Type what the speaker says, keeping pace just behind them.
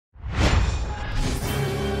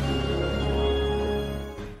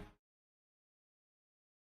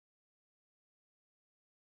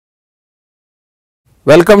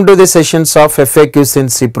Welcome to the sessions of FAQs in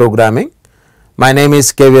C programming. My name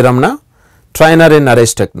is KV Ramana, trainer in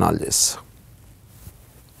Naresh Technologies.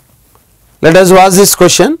 Let us watch this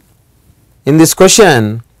question. In this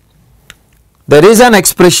question, there is an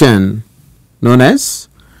expression known as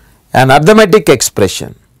an arithmetic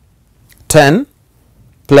expression 10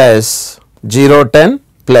 plus 010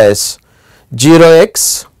 plus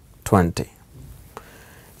 0x 20.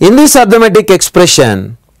 In this arithmetic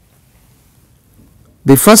expression,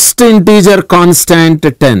 the first integer constant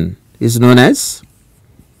 10 is known as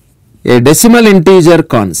a decimal integer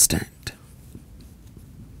constant,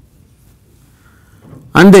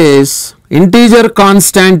 and this integer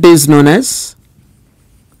constant is known as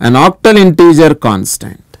an octal integer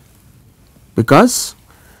constant, because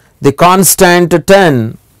the constant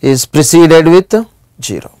 10 is preceded with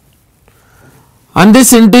 0, and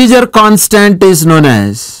this integer constant is known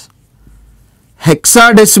as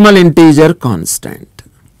hexadecimal integer constant,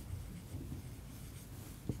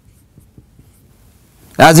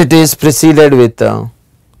 as it is preceded with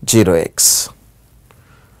 0x.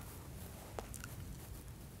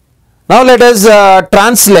 Now let us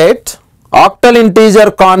translate octal integer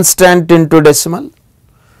constant into decimal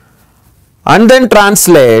and then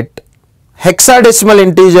translate hexadecimal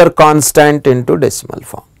integer constant into decimal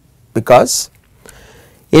form, because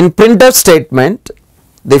in printf statement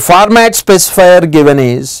the format specifier given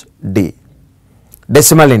is D,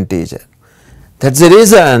 decimal integer. That is the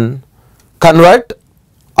reason convert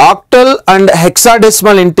octal and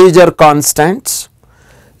hexadecimal integer constants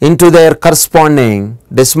into their corresponding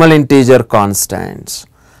decimal integer constants,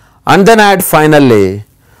 and then add finally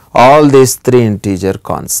all these three integer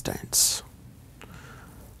constants.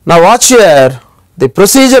 Now watch here the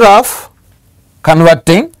procedure of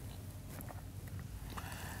converting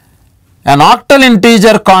an octal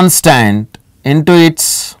integer constant into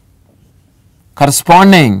its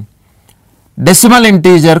corresponding decimal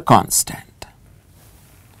integer constant.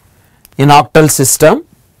 In octal system,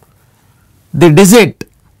 the digit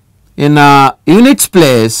in a units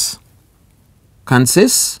place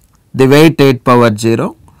consists the weight 8 power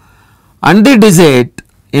 0, and the digit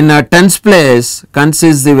in a tens place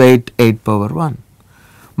consists the weight 8 power 1.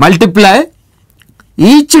 Multiply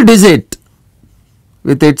each digit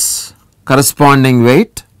with its corresponding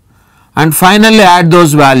weight and finally add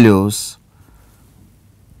those values.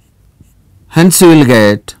 Hence you will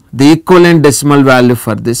get the equivalent decimal value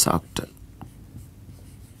for this octal.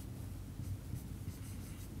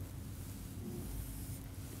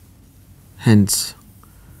 Hence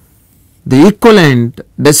the equivalent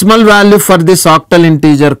decimal value for this octal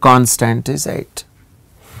integer constant is 8.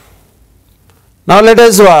 Now let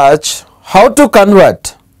us watch how to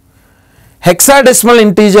convert hexadecimal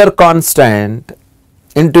integer constant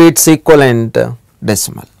into its equivalent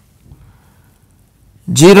decimal.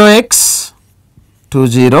 0x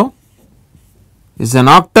 20 is an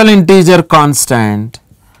octal integer constant.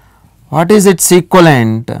 What is its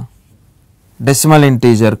equivalent decimal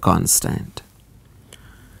integer constant?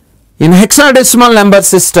 In hexadecimal number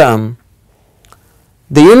system,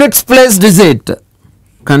 the units place digit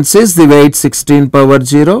consists the weight 16 power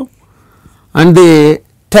 0, and the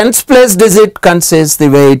tens place digit consists the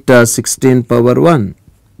weight 16 power 1,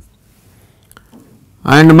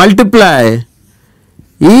 and multiply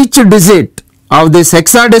each digit of this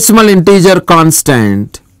hexadecimal integer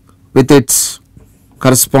constant with its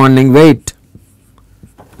corresponding weight.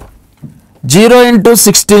 0 into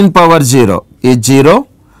 16 power 0 is 0,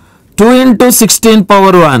 2 into 16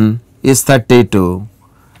 power 1 is 32.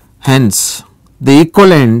 Hence, the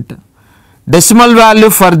equivalent decimal value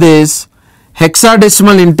for this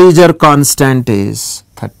hexadecimal integer constant is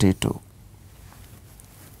 32.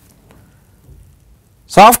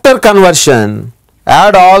 So after conversion,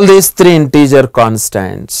 add all these three integer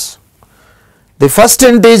constants. The first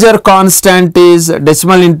integer constant is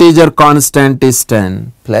decimal integer constant is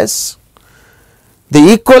 10 plus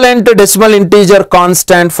the equivalent decimal integer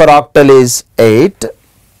constant for octal is 8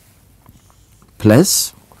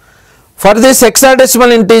 plus for this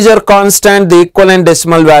hexadecimal integer constant the equivalent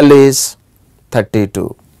decimal value is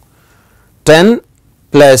 32. 10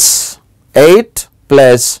 plus 8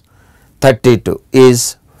 plus 32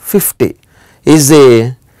 is 50 is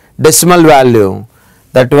the decimal value.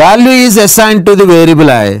 That value is assigned to the variable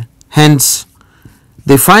I. Hence,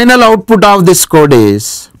 the final output of this code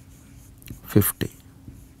is 50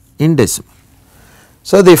 in decimal.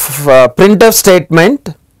 So, the printf statement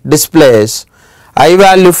displays I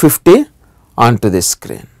value 50 onto the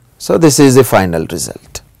screen. So, this is the final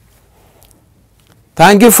result.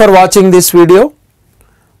 Thank you for watching this video.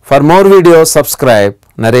 For more videos, subscribe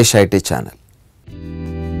Naresh IT channel.